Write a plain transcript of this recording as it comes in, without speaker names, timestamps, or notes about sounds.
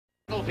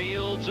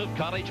battlefields of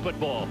college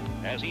football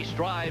as he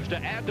strives to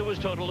add to his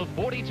total of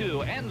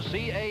 42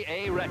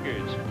 NCAA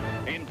records.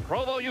 In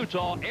Provo,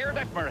 Utah, Air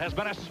Detmer has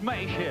been a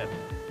smash hit.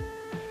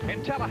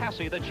 In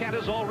Tallahassee, the chant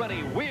is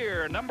already,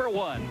 "We're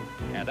 #1."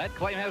 And that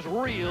claim has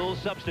real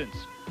substance.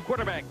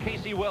 Quarterback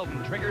Casey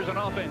Weldon triggers an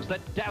offense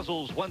that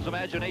dazzles one's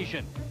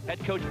imagination.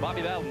 Head coach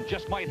Bobby Bowden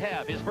just might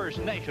have his first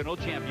national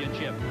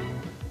championship.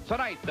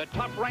 Tonight, the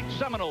top-ranked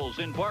Seminoles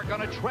embark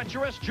on a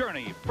treacherous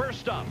journey.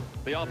 First up,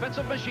 the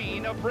offensive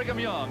machine of Brigham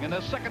Young in the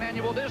second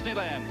annual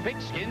Disneyland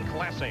Pigskin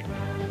Classic.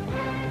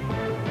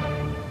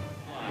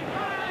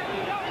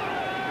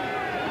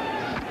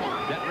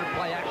 Detmer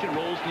play action,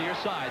 rolls near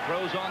side,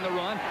 throws on the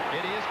run.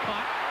 It is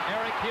caught.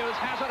 Eric Hughes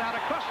has it out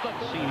across the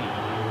senior.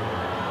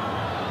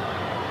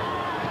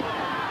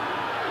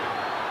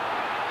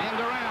 And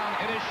around,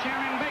 it is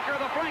Shannon Baker,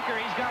 the flanker.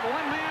 He's got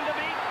one man to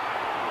beat.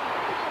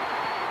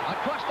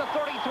 Across the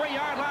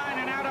 33-yard line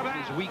and out of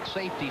bounds. His weak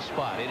safety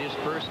spot. It is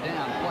first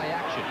down, play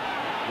action.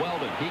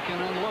 Weldon, he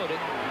can unload it.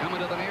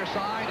 Coming to the near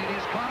side, it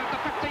is caught at the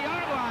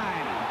 50-yard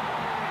line.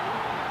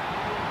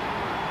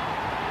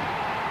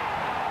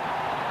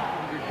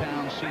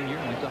 100-pound senior,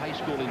 went to high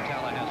school in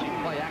Tallahassee.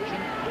 Play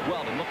action.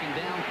 Weldon looking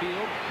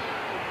downfield.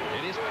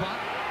 It is caught.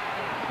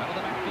 Out of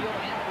the backfield,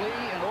 Antley,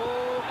 and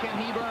oh, can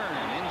he burn?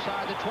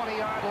 Inside the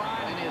 20-yard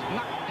line and is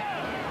knocked down.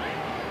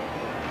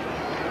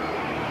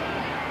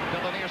 To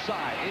the near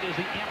side, it is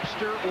the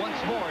Ampster once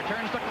more.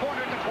 Turns the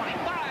corner to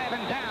 25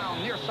 and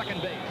down near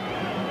second base.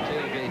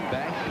 Tailgate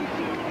back.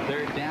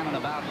 Third down and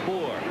about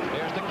 4.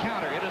 There's the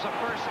counter. It is a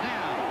first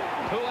down.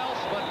 Who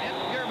else but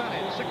Edgar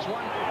Bennett,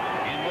 6'1".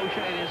 In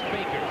motion, it is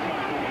Baker.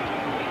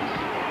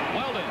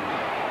 Weldon.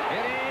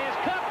 It is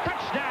caught.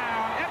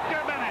 Touchdown,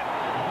 Edgar Bennett.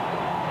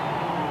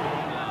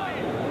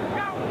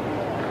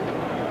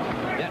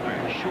 Detmer,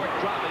 short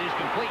drop. It is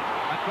complete.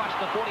 Across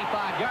the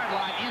 45-yard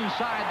line,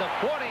 inside the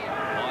 40.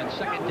 On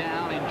second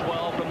down and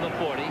 12 from the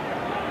 40.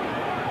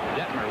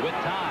 Detmer with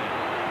time.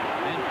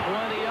 And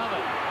plenty of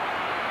it.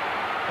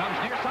 Comes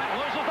near side,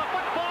 loses the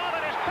football,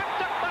 and is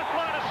picked up by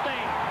Florida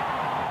State.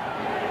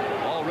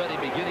 Already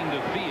beginning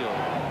to feel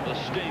the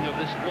sting of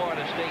this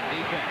Florida State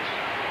defense.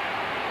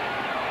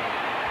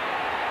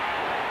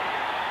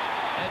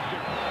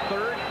 Edgar,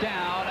 third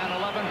down and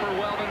 11 for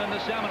Weldon and the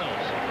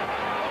Seminoles.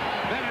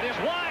 Bennett is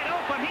wide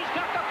open. He's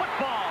got the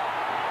football.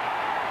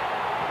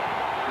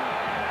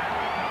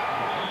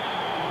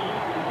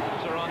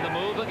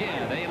 Move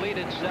again. They lead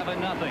it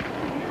 7-0.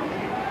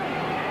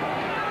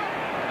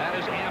 That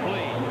is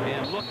Ampley.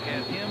 And look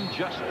at him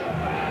just.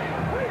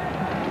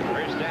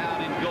 First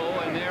down and goal,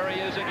 and there he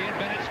is again.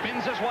 Bennett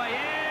spins his way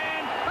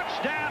in.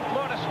 Touchdown,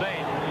 Florida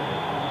State.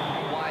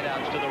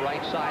 Wideouts to the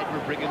right side for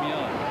Brigham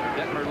Young.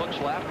 Detmer looks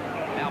left.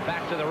 Now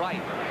back to the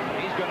right.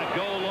 He's going to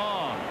go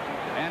long.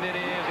 And it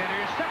is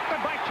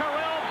intercepted by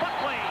Terrell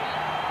Buckley.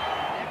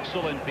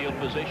 Excellent field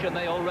position.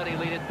 They already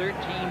lead it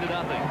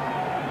 13-0.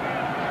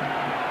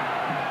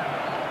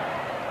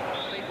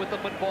 With the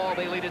football,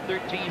 they lead it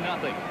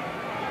 13-0.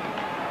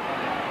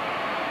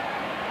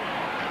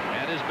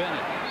 That is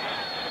Bennett.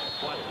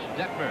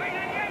 Detmer.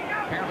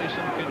 Apparently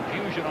some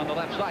confusion on the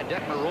left side.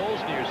 Detmer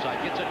rolls near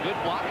side, gets a good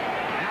block.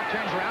 Now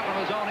turns around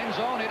from his own end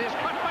zone. It is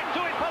caught by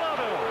Dewey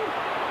Pelotu.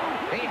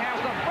 He has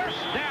the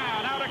first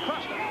down out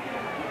across it.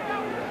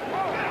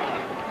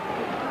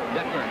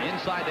 Detmer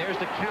inside. There's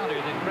the counter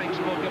that Craig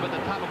spoke of at the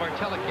top of our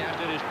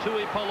telecast. It is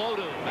Dewey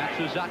Pelotu.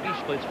 Matsuzaki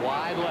splits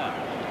wide left.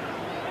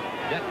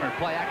 Detmer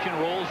play action,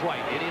 rolls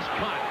right. It is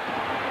caught.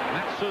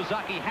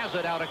 Matsuzaki has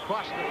it out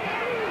across the.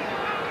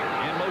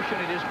 In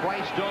motion, it is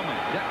Bryce Doman.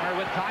 Detmer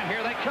with time.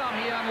 Here they come.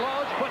 He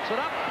unloads, puts it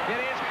up.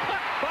 It is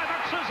caught by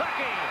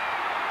Matsuzaki.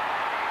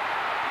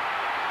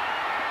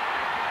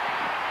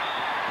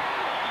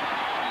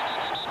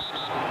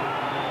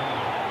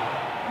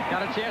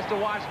 Got a chance to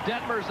watch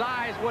Detmer's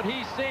eyes. What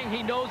he's seeing,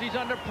 he knows he's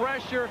under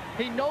pressure.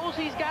 He knows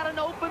he's got an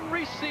open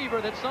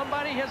receiver, that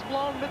somebody has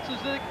blown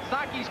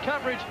Matsuzaki's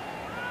coverage.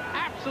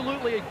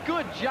 Absolutely a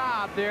good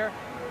job there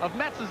of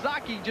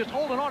Matsuzaki just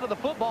holding on to the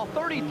football.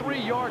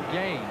 33-yard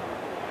gain.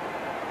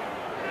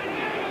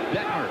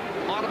 Detmer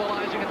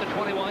audibilizing at the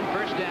 21,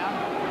 first down.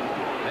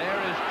 There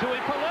is Dewey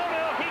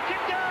Pelotu. He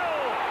can go.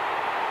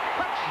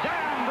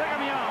 Touchdown,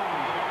 Brigham Young.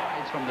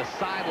 It's from the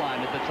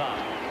sideline at the top.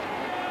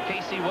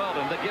 Casey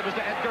Weldon, the give is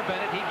to Edgar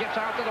Bennett. He gets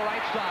out to the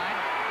right side.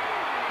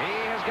 He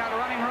has got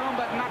running room,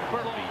 but not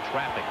for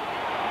traffic.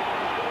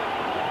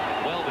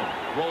 Weldon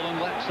rolling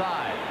left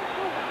side.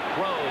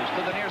 Throws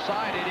to the near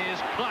side. It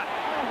is caught.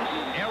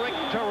 Eric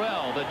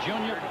Terrell, the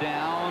junior,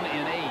 down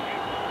in 8.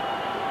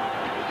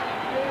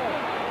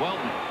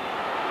 Weldon.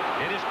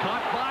 It is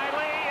caught by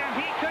Lee, and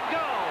he could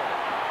go.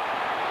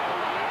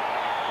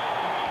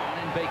 And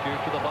then Baker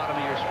to the bottom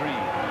of your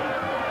screen.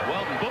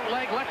 Weldon,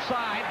 bootleg left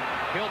side.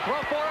 He'll throw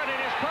for it.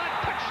 It is caught.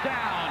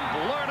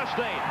 Touchdown, Florida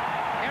State.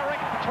 Eric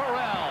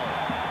Terrell.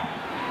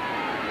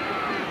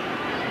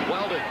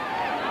 Weldon.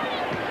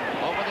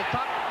 Over the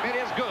top. It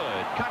is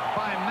good. Cut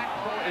by Matt.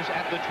 Is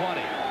at the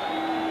 20.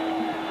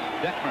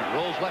 Detmer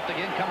rolls left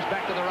again, comes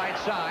back to the right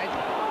side.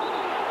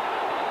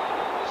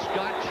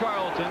 Scott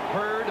Charlton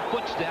heard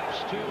footsteps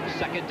to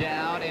second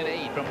down and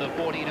 8 from the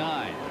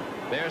 49.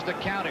 There's the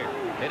counter.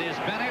 It is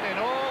Bennett, and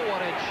oh,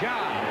 what a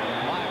job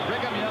by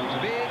Brigham Young's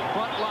big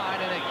front line.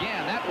 And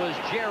again, that was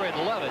Jared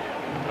Levitt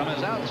from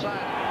his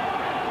outside.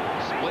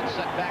 Split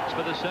setbacks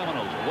for the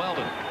Seminoles.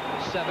 Weldon,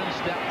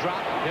 7-step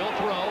drop. He'll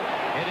throw.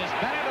 It is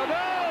Bennett. Oh,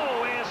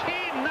 no! Is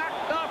he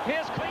knocked off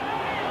his cleat?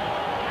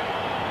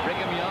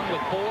 Brigham Young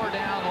with 4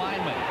 down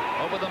linemen.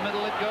 Over the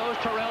middle it goes.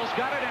 Terrell's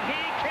got it, and he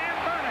can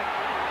burn it.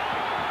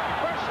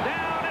 First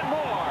down and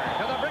more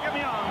to the Brigham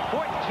Young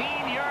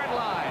 14-yard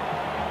line.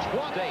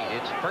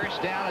 It's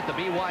first down at the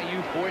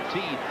BYU 14.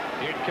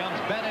 Here comes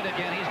Bennett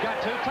again. He's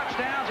got 2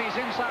 touchdowns. He's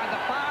inside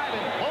the 5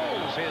 and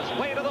pulls his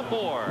way to the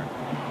 4.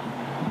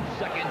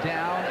 Second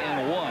down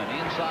and 1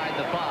 inside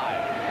the 5.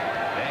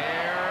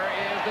 There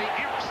is the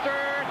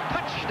Epster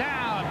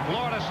touchdown,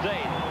 Florida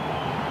State.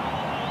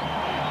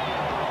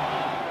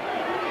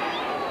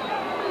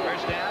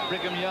 First down,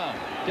 Brigham Young.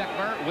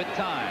 Detmer with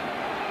time.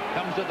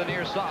 Comes to the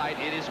near side.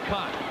 It is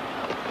caught.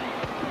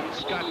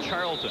 Scott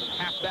Charlton,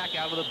 halfback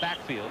out of the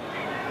backfield.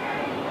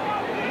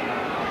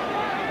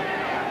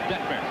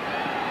 Detmer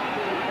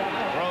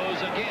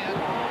throws again.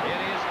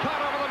 It is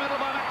caught over the middle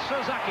by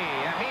Matsuzaki,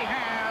 and he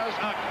has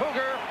a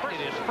Cougar. It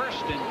is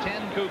first and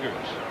 10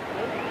 Cougars.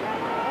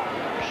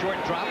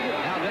 Short drop.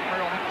 Now Detmer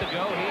will have to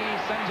go. He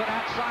sends an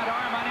outside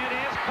arm, and it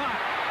is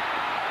caught.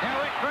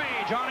 Eric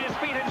Grage on his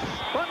feet and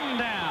spun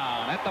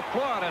down at the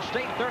Florida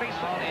State 30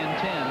 and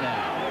 10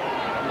 now.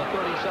 From the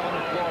 37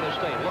 of Florida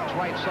State. Looks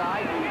right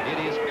side.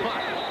 It is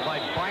caught by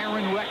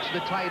Byron Rex,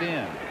 the tight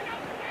end.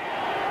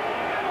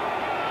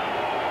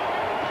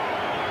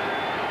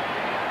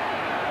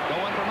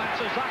 Going for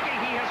Matsuzaki.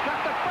 He has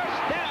got the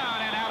first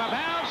down, and out of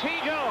bounds he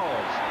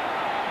goes.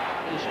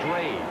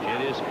 Strange.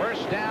 It is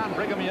first down,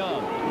 Brigham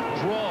Young.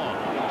 Drawn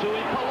to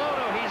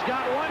Ipoloto. He's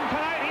got one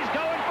tonight. He's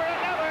going for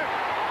another.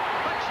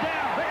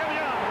 Touchdown, Brigham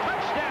Young.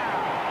 Touchdown.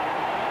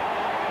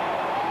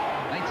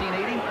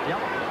 1980?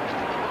 Yep.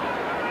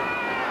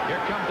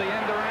 Here comes the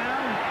end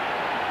around.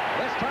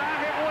 This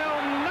time it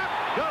will not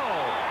go.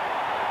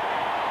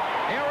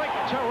 Eric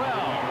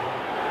Terrell.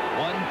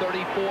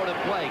 1:34 to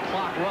play.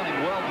 Clock running.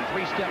 Weldon,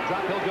 3-step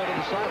drop. He'll go to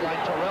the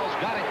sideline. Terrell's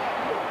got it.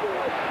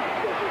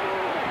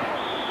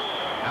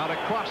 Out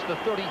across the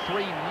 33.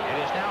 It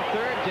is now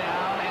 3rd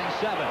down and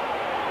 7.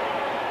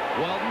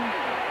 Weldon,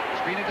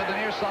 screen it to the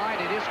near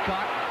side. It is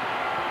caught.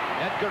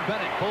 Edgar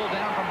Bennett pulled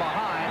down from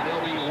behind.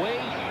 They'll be way.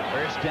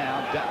 First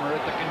down. Detmer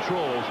at the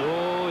controls.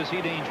 Oh, is he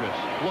dangerous?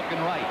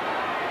 Looking right.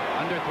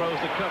 Underthrows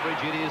the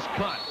coverage. It is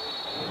caught.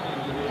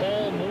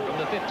 Paul Moore from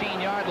the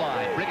 15-yard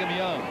line. Brigham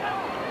Young.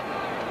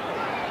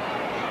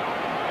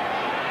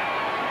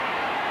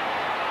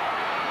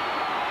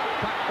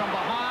 Cut from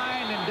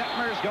behind, and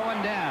Detmer's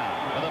going down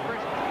for the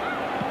first.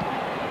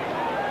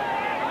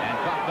 And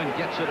Kaufman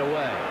gets it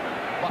away.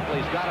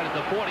 Buckley's got it at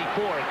the 44.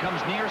 It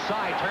comes near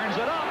side, turns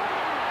it up.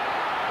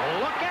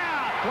 Look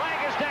out! Flag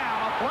is down.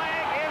 A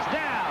flag is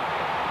down.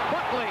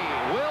 Buckley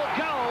will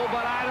go,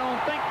 but I don't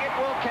think it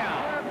will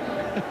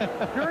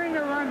count. During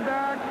the run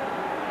back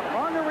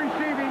on the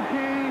receiving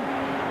team,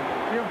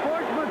 the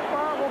enforcement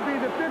spot will be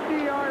the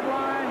 50-yard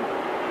line.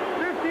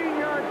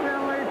 15-yard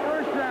penalty,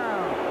 first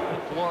down.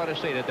 Florida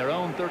State at their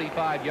own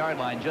 35-yard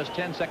line. Just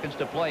 10 seconds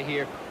to play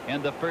here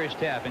in the first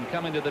half. And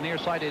coming to the near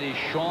side, it is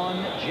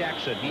Sean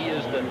Jackson. He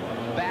is the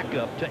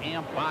backup to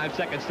Amp. 5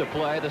 seconds to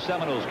play. The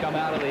Seminoles come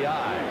out of the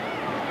eye.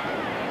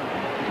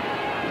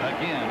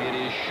 Again, it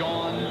is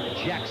Sean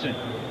Jackson.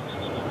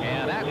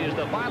 And that is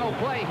the final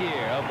play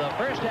here of the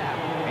first half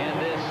in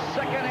this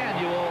second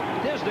annual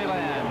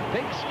Disneyland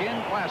Pigskin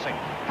Classic.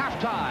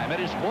 Halftime, it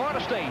is Florida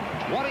State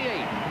 28.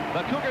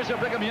 The Cougars of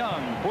Brigham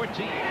Young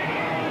 14.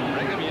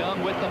 Brigham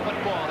Young with the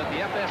football at the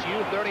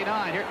FSU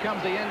 39. Here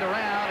comes the end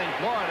around, and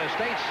Florida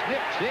State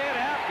snips it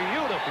out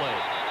beautifully.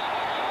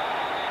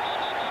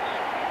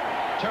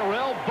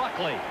 Terrell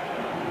Buckley.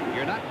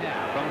 You're not now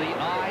from the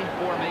I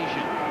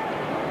formation.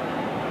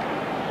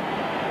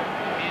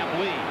 Amp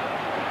Lee.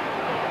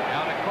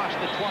 Out across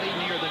the 20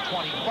 near the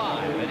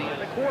 25. And he is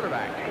the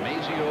quarterback,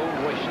 Mazio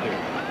Royster.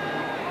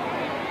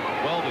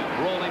 Weldon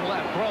rolling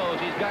left, throws.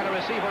 He's got a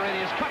receiver. It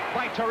is cut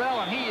by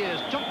Terrell, and he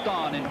is jumped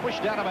on and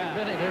pushed out of bounds.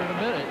 Here in a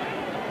minute.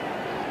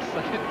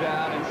 Second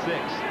down and 6.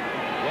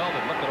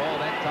 Weldon, look at all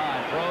that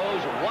time.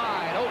 Throws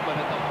wide open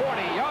at the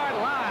 40-yard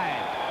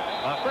line.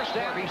 First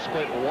down, he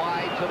split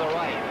wide to the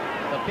right.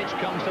 The pitch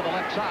comes to the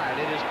left side.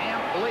 It is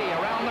Amp Lee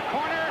around the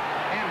corner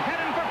and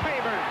heading for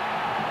Payburn.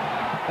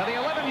 To the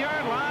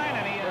 11-yard line,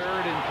 and he is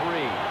 3rd and 3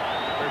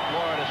 for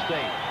Florida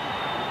State.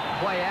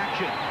 Play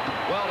action.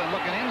 Weldon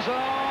looking end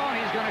zone.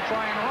 He's going to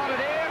try and run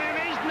it in, and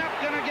he's not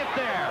going to get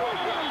there.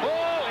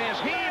 Oh, is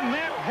he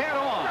met head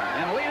on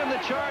and leading the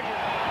Chargers.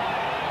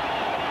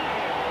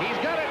 He's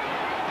got it,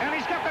 and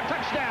he's got the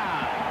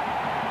touchdown.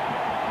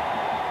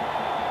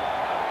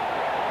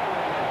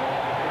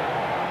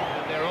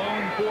 Their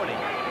own 40.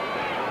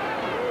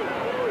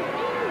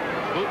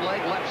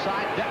 Bootleg left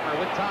side, Detmer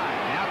with time.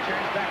 Now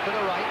turns back to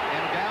the right,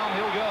 and down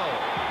he'll go.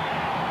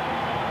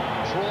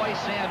 Troy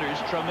Sanders.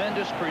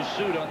 Tremendous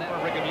pursuit on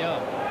that Brigham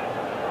Young.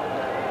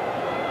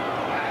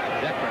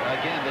 Deckmer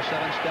again, the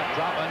 7-step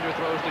drop,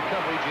 underthrows to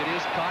coverage. It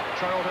is caught.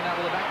 Charlton out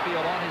of the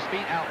backfield on his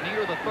feet, out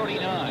near the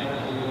 39.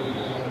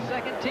 The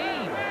second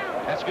team.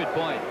 That's a good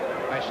point.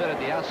 I said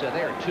at the outset,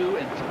 they are 2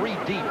 and 3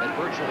 deep at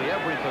virtually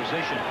every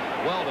position.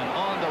 Weldon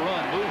on the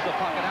run, moves the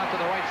pocket out to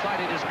the right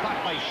side. It is caught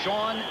by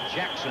Sean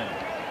Jackson.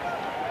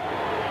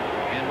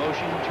 In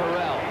motion,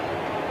 Terrell.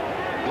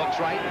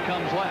 Looks right,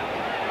 comes left.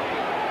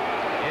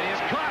 It is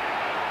caught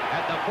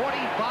at the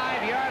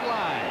 45-yard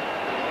line.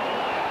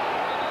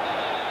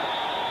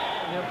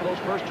 For those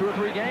first 2 or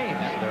 3 games.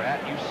 They're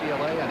at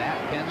UCLA and at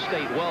Penn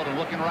State. Weldon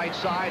looking right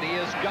side. He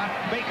has got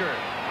Baker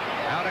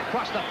out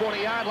across the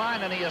 40-yard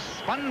line, and he is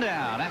spun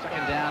down.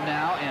 Second down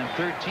now and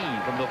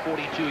 13 from the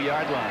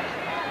 42-yard line.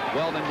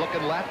 Weldon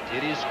looking left.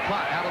 It is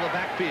caught out of the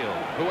backfield.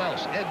 Who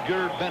else?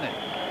 Edgar Bennett.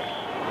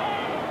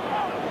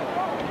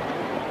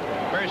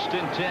 First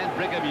and 10,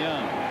 Brigham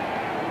Young.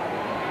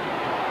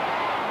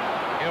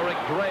 Eric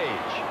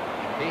Drage.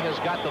 He has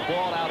got the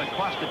ball out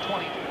across the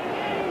 20.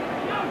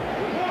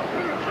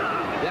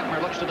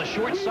 Detmer looks to the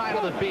short side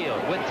of the field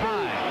with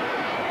time.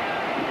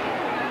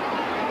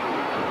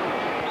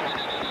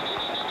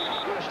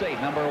 State,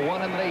 number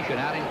 1 in the nation,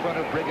 out in front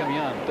of Brigham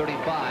Young,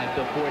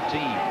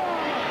 35-14.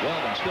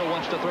 Weldon still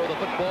wants to throw the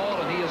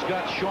football, and he has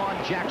got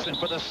Sean Jackson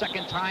for the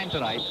second time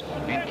tonight.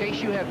 In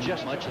case you have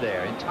just much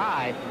there, and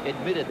Ty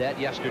admitted that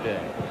yesterday.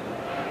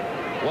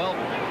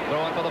 Weldon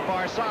throwing for the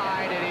far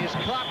side. It is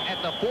caught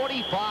at the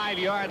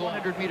 45-yard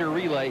 100-meter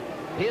relay.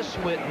 His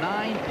split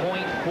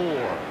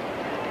 9.4.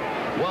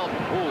 Weldon,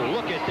 ooh,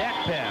 look at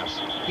that pass.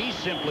 He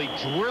simply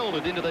drilled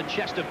it into the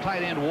chest of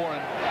tight end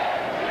Warren.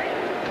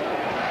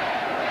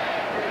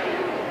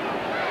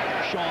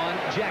 Sean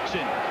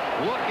Jackson,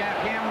 look at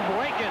him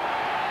break it.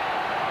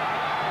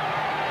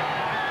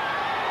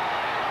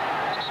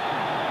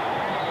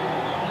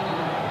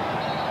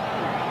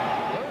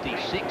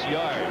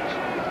 Yards.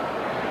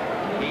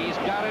 He's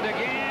got it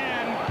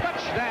again.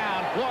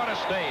 Touchdown, Florida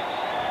State.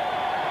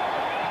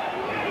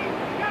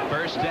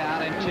 First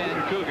down and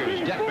 10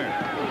 Cougars. Detmer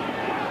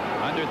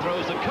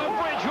underthrows the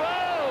coverage.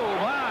 Whoa,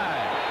 my.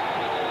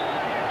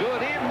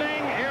 Good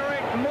evening,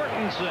 Eric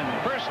Mortensen.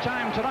 First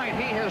time tonight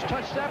he has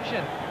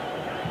touchdown.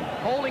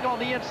 Holding on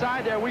the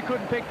inside there, we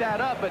couldn't pick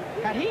that up, but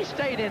had he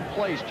stayed in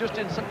place just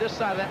in this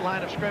side of that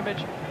line of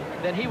scrimmage,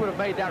 then he would have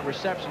made that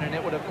reception, and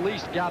it would have at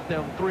least got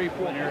them 3-4.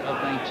 Winner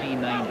of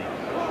 1990.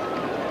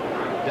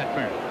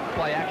 Detmer,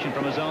 play action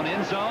from his own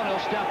end zone. He'll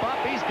step up.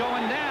 He's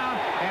going down,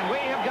 and we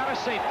have got a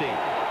safety.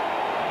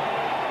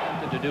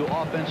 To do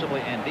offensively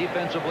and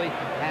defensively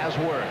has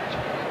worked.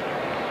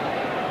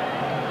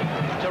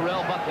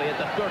 Terrell Buckley at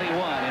the 31,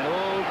 and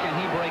oh, can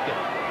he break it?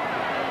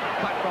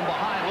 Cut from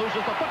behind,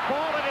 loses the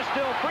football. It is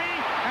still free,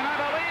 and I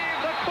believe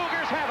the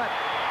Cougars have it.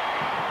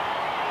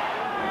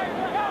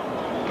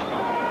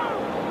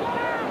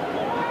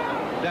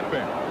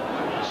 Detmer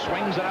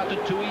swings it out to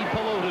Tui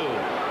Peludu.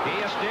 He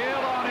is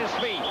still on his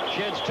feet.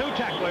 Sheds 2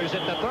 tacklers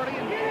at the 30.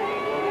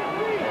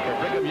 For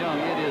Brigham Young,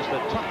 it is the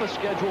toughest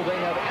schedule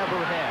they have ever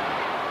had.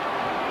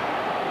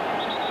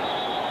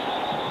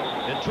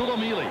 And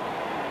Tulamili,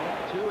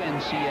 2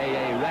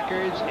 NCAA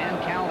records and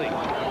counting.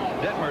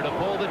 Detmer to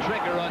pull the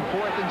trigger on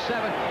 4th and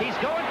 7. He's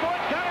going for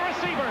it. Got a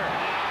receiver.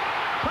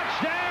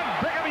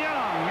 Touchdown, Brigham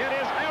Young. It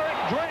is Eric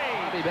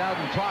Drage. Bobby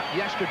Bowden talked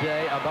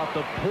yesterday about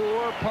the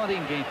poor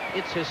punting game.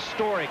 It's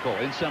historical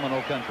in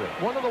Seminole country.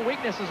 One of the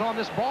weaknesses on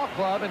this ball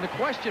club and the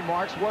question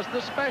marks was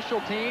the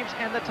special teams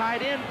and the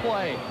tight end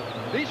play.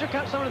 These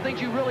are some of the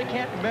things you really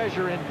can't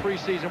measure in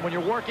preseason when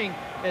you're working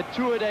at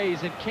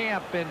 2-a-days in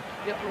camp. And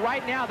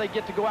right now they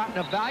get to go out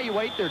and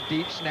evaluate their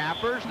deep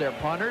snappers, their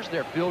punters,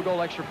 their field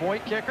goal extra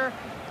point kicker,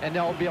 and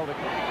they'll be able to.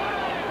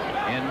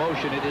 In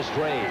motion, it is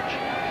Drage.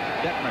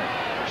 Detmer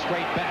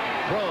straight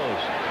back,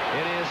 throws.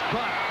 It is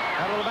caught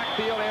out of the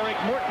backfield. Eric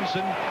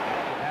Mortensen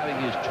having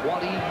his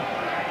 24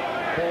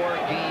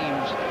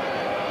 games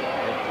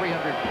of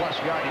 300-plus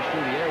yardage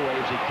through the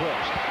airwaves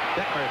eclipsed.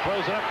 Detmer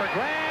throws it up for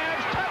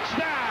grabs.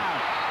 Touchdown!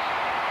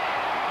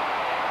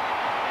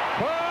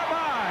 Oh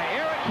my,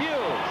 Eric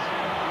Hughes.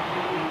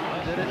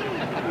 Did it?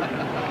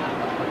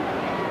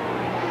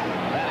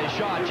 That is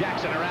Sean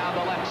Jackson around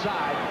the left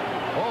side.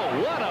 Oh,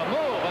 what a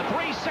move. A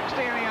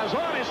 360, and he is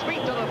on his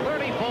feet to the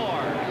 34.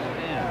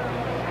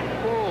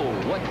 Oh,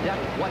 what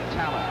depth, what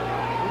talent.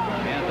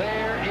 And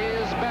there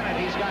is Bennett.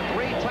 He's got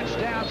 3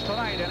 touchdowns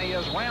tonight, and he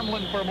is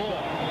rambling for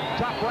more.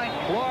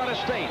 Top-ranked Florida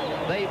State.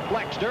 They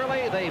flexed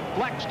early. They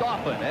flexed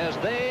often as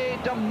they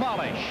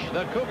demolish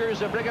the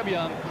Cougars of Brigham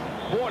Young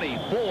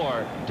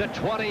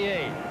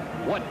 44-28.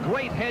 What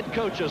great head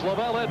coaches.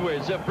 Lavelle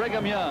Edwards of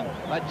Brigham Young,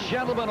 a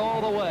gentleman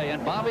all the way,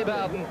 and Bobby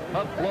Bowden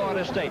of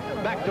Florida State.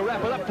 Back to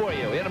wrap it up for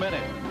you in a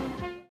minute.